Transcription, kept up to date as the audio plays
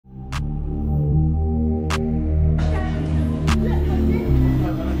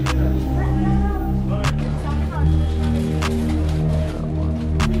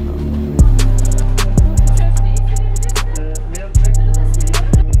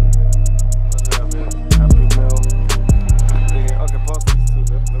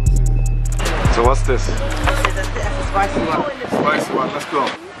What's this? That's a spicy one. Spicy one, let's go.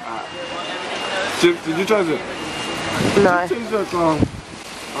 Chips, did you try it? No. It tastes like,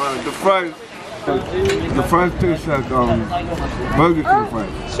 the fries. The fries taste like Burger King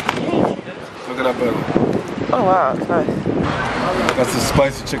fries. Look at that burger. Oh wow, that's nice. That's the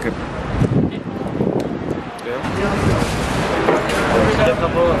spicy chicken.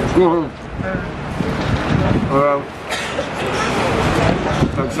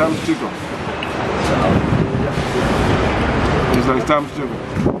 Like Sam's chicken. It's like Sam's chicken.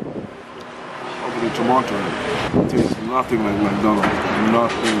 Over the tomato. It tastes nothing like McDonald's.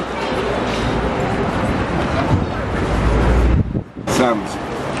 Nothing. Sam's.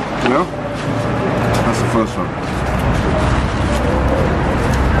 You know? That's the first one.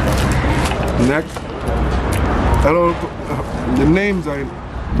 Next. I don't. The names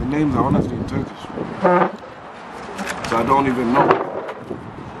are honestly in Turkish. So I don't even know.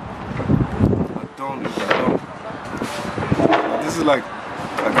 I don't even know. This is like, I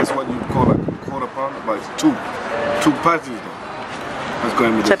guess what you'd call like a quarter pounder, but it's two patties though. Let's go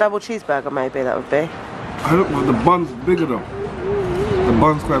in with a double cheeseburger maybe that would be. I don't know, the bun's bigger though. The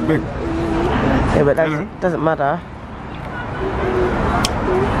bun's quite big. Yeah, but that doesn't matter.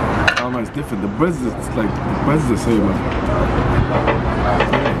 I don't know, it's different. The bread's the same.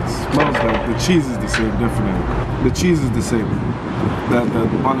 Yeah, it smells like the cheese is the same, definitely. The cheese is the same. The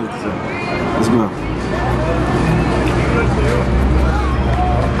bun is the same. Let's go.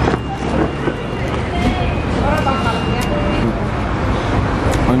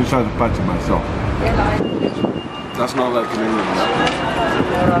 Let me try to patch it myself. That's not like in England.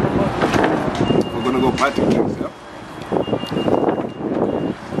 We're gonna go patching things, yeah?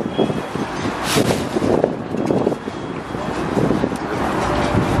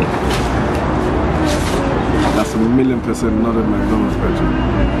 That's 1,000,000% not a McDonald's patching.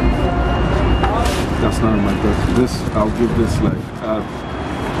 That's not a McDonald's. This, I'll give this like,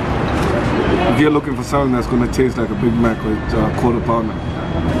 if you're looking for something that's gonna taste like a Big Mac with quarter pounder,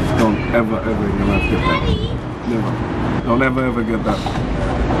 don't ever in your life get that. Never. Don't ever get that.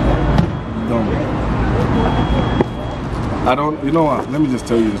 Don't. I don't, you know what, let me just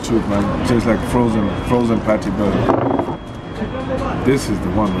tell you the truth, man. It tastes like frozen patty burger. This is the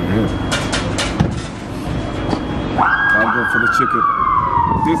one right here. I'll go for the chicken.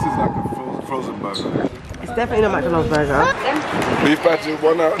 This is like a frozen burger. It's definitely not McDonald's burger. Beef patty,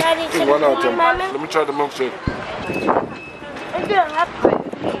 1 out. 1 out, Tim. Let me try the milkshake.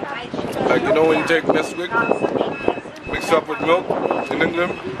 Like, you know when you take Nesquik, mix it up with milk in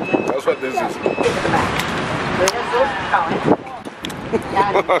England? That's what this is.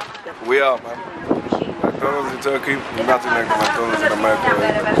 We are, man. McDonald's in Turkey, nothing like McDonald's in America.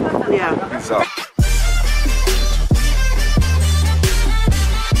 Right? Yeah. Peace out.